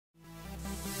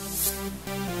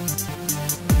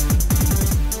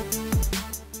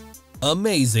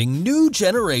Amazing new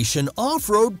generation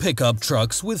off-road pickup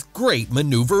trucks with great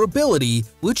maneuverability,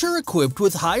 which are equipped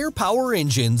with higher power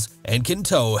engines and can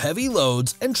tow heavy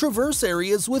loads and traverse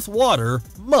areas with water,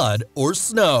 mud, or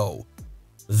snow.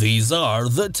 These are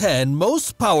the 10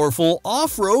 most powerful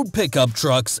off-road pickup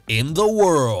trucks in the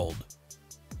world.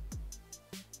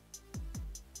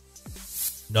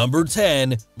 Number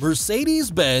 10.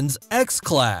 Mercedes-Benz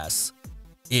X-Class.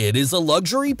 It is a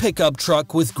luxury pickup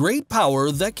truck with great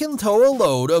power that can tow a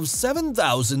load of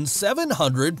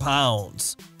 7,700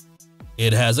 pounds.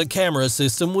 It has a camera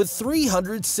system with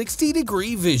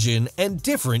 360-degree vision and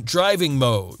different driving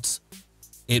modes.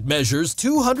 It measures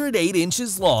 208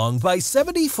 inches long by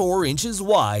 74 inches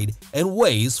wide and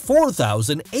weighs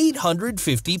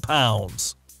 4,850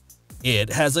 pounds.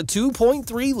 It has a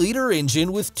 2.3-liter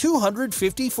engine with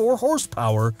 254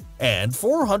 horsepower and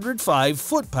 405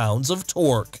 foot-pounds of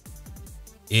torque.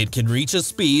 It can reach a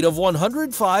speed of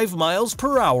 105 miles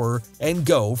per hour and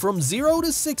go from 0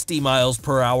 to 60 miles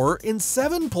per hour in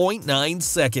 7.9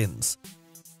 seconds.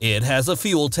 It has a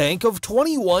fuel tank of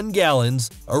 21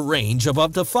 gallons, a range of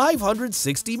up to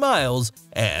 560 miles,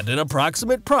 and an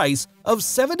approximate price of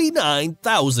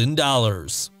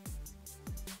 $79,000.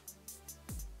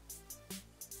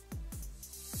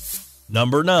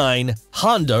 Number 9.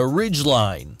 Honda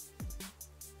Ridgeline.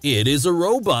 It is a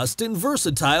robust and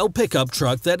versatile pickup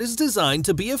truck that is designed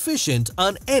to be efficient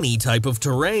on any type of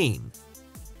terrain.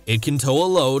 It can tow a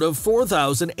load of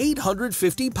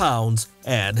 4,850 pounds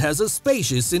and has a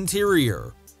spacious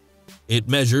interior. It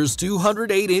measures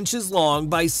 208 inches long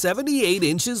by 78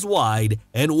 inches wide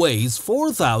and weighs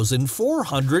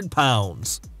 4,400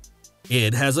 pounds.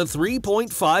 It has a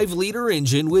 3.5-liter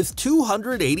engine with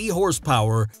 280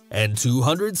 horsepower and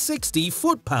 260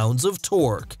 foot-pounds of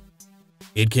torque.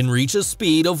 It can reach a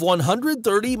speed of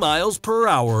 130 miles per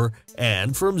hour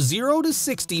and from 0 to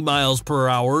 60 miles per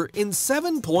hour in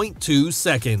 7.2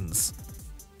 seconds.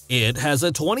 It has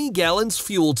a 20 gallons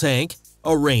fuel tank,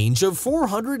 a range of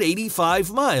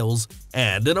 485 miles,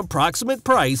 and an approximate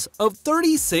price of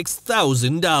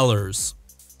 $36,000.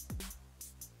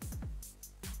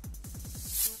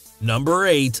 Number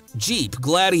 8. Jeep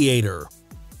Gladiator.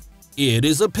 It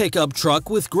is a pickup truck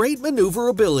with great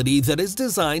maneuverability that is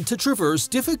designed to traverse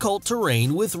difficult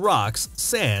terrain with rocks,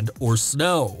 sand, or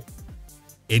snow.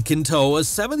 It can tow a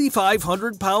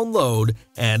 7,500-pound load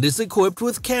and is equipped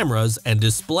with cameras and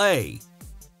display.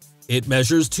 It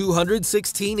measures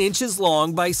 216 inches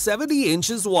long by 70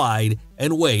 inches wide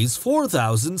and weighs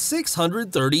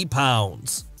 4,630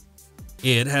 pounds.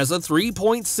 It has a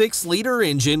 3.6-liter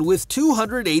engine with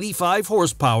 285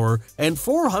 horsepower and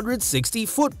 460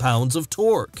 foot-pounds of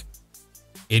torque.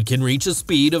 It can reach a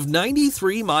speed of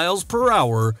 93 miles per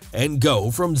hour and go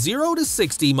from 0 to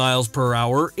 60 miles per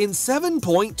hour in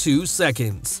 7.2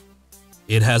 seconds.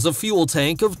 It has a fuel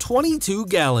tank of 22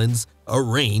 gallons, a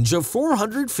range of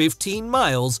 415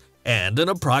 miles, and an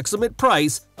approximate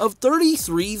price of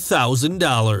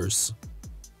 $33,000.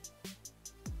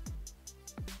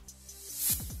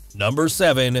 Number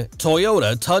 7.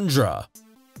 Toyota Tundra.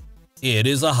 It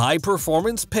is a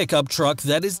high-performance pickup truck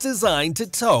that is designed to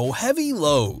tow heavy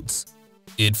loads.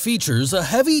 It features a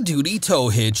heavy-duty tow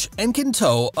hitch and can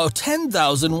tow a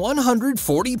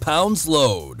 10,140 pounds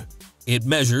load. It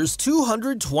measures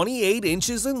 228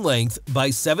 inches in length by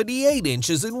 78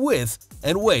 inches in width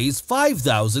and weighs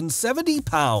 5,070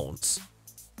 pounds.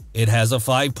 It has a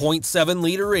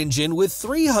 5.7-liter engine with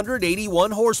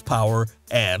 381 horsepower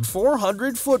and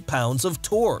 400 foot-pounds of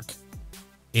torque.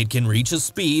 It can reach a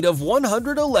speed of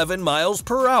 111 miles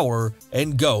per hour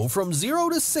and go from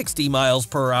 0 to 60 miles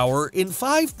per hour in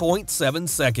 5.7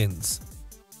 seconds.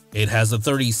 It has a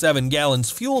 37 gallons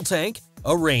fuel tank,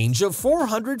 a range of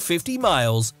 450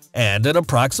 miles, and an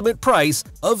approximate price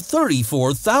of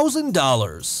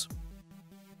 $34,000.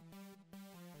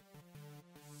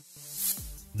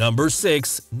 Number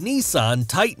 6. Nissan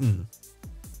Titan.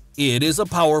 It is a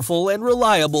powerful and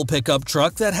reliable pickup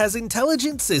truck that has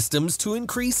intelligent systems to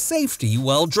increase safety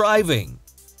while driving.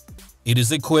 It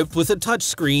is equipped with a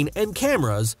touchscreen and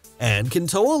cameras and can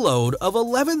tow a load of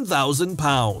 11,000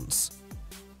 pounds.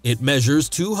 It measures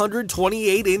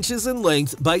 228 inches in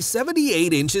length by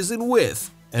 78 inches in width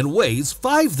and weighs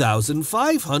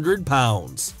 5,500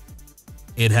 pounds.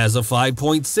 It has a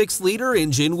 5.6-liter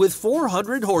engine with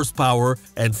 400 horsepower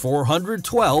and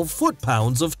 412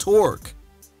 foot-pounds of torque.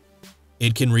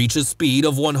 It can reach a speed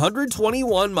of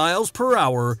 121 miles per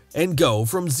hour and go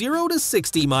from 0 to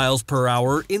 60 miles per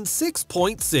hour in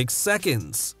 6.6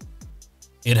 seconds.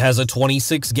 It has a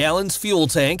 26 gallons fuel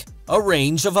tank, a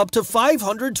range of up to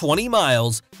 520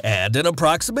 miles, and an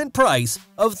approximate price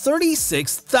of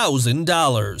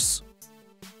 $36,000.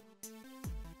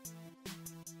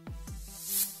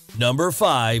 Number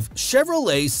 5.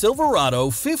 Chevrolet Silverado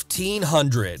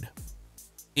 1500.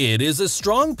 It is a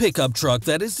strong pickup truck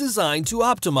that is designed to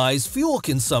optimize fuel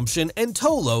consumption and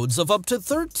tow loads of up to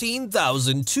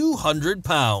 13,200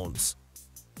 pounds.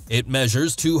 It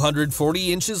measures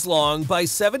 240 inches long by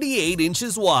 78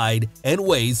 inches wide and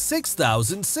weighs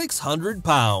 6,600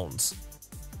 pounds.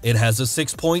 It has a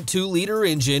 6.2-liter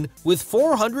engine with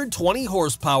 420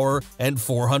 horsepower and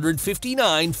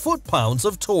 459 foot-pounds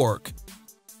of torque.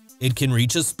 It can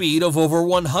reach a speed of over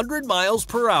 100 miles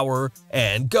per hour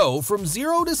and go from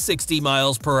 0 to 60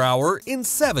 miles per hour in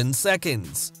 7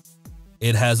 seconds.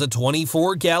 It has a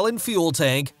 24-gallon fuel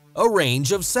tank, a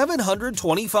range of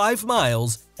 725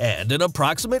 miles, and an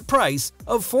approximate price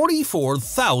of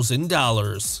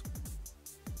 $44,000.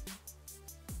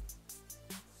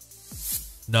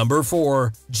 Number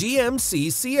 4.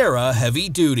 GMC Sierra Heavy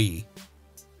Duty.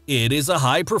 It is a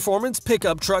high-performance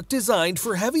pickup truck designed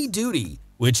for heavy duty,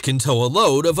 which can tow a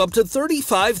load of up to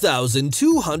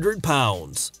 35,200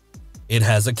 pounds. It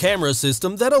has a camera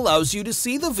system that allows you to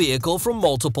see the vehicle from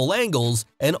multiple angles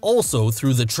and also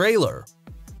through the trailer.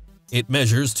 It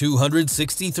measures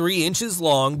 263 inches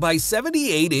long by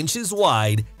 78 inches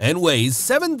wide and weighs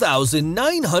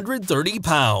 7,930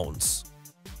 pounds.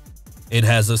 It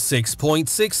has a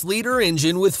 6.6-liter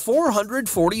engine with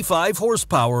 445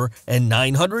 horsepower and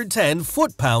 910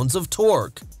 foot-pounds of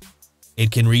torque. It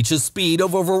can reach a speed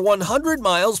of over 100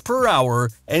 miles per hour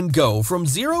and go from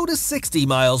 0 to 60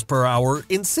 miles per hour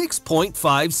in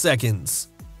 6.5 seconds.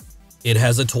 It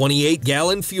has a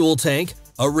 28-gallon fuel tank,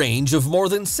 a range of more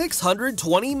than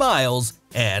 620 miles,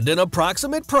 and an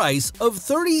approximate price of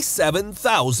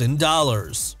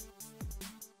 $37,000.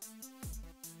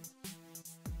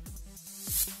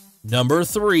 Number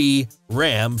 3.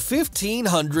 Ram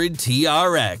 1500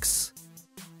 TRX.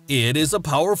 It is a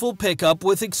powerful pickup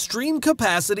with extreme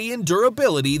capacity and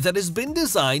durability that has been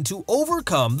designed to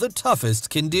overcome the toughest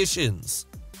conditions.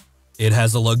 It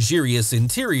has a luxurious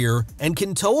interior and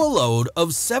can tow a load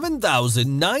of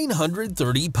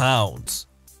 7,930 pounds.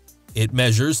 It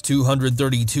measures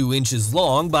 232 inches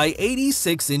long by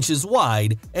 86 inches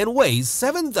wide and weighs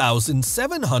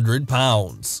 7,700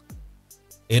 pounds.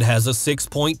 It has a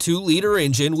 6.2-liter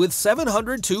engine with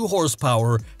 702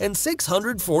 horsepower and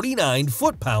 649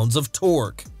 foot-pounds of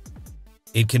torque.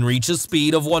 It can reach a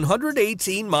speed of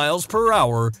 118 miles per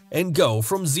hour and go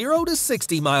from 0 to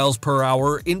 60 miles per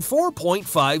hour in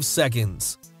 4.5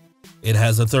 seconds. It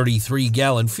has a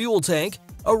 33-gallon fuel tank,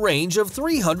 a range of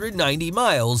 390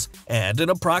 miles, and an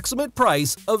approximate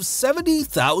price of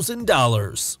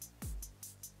 $70,000.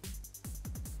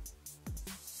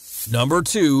 Number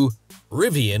 2.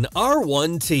 Rivian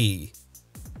R1T.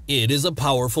 It is a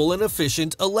powerful and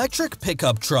efficient electric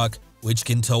pickup truck which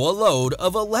can tow a load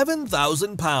of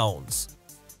 11,000 pounds.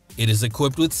 It is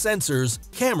equipped with sensors,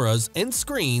 cameras, and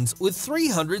screens with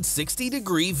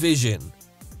 360-degree vision.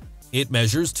 It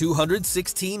measures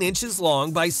 216 inches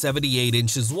long by 78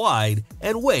 inches wide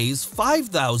and weighs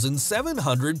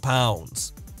 5,700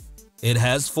 pounds. It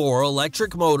has 4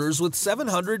 electric motors with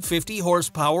 750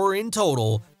 horsepower in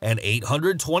total and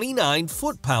 829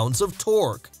 foot-pounds of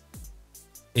torque.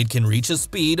 It can reach a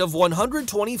speed of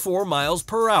 124 miles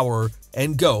per hour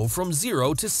and go from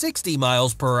 0 to 60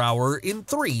 miles per hour in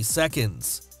 3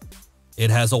 seconds. It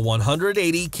has a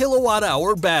 180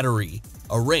 kilowatt-hour battery,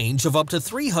 a range of up to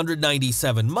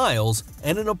 397 miles,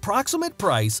 and an approximate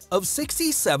price of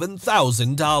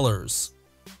 $67,000.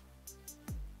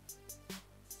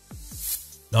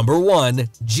 Number 1.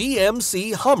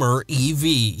 GMC Hummer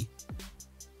EV.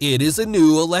 It is a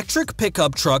new electric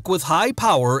pickup truck with high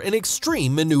power and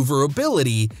extreme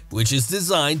maneuverability, which is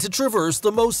designed to traverse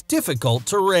the most difficult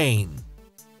terrain.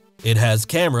 It has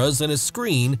cameras and a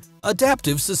screen,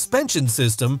 adaptive suspension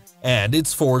system, and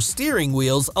its 4 steering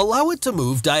wheels allow it to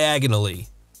move diagonally.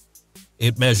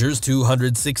 It measures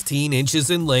 216 inches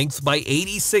in length by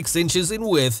 86 inches in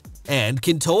width and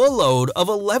can tow a load of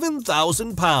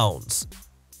 11,000 pounds.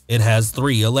 It has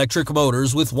 3 electric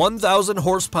motors with 1,000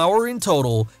 horsepower in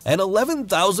total and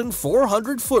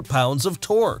 11,400 foot-pounds of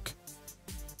torque.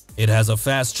 It has a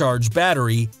fast-charge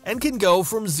battery and can go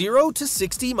from 0 to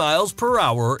 60 miles per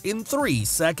hour in 3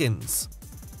 seconds.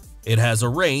 It has a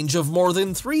range of more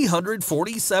than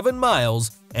 347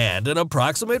 miles and an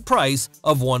approximate price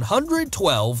of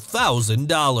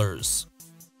 $112,000.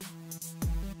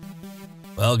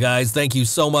 Well guys, thank you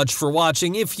so much for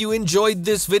watching. If you enjoyed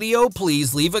this video,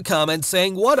 please leave a comment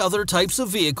saying what other types of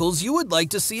vehicles you would like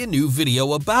to see a new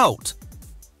video about.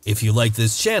 If you like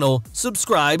this channel,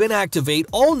 subscribe and activate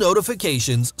all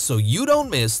notifications so you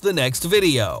don't miss the next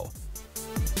video.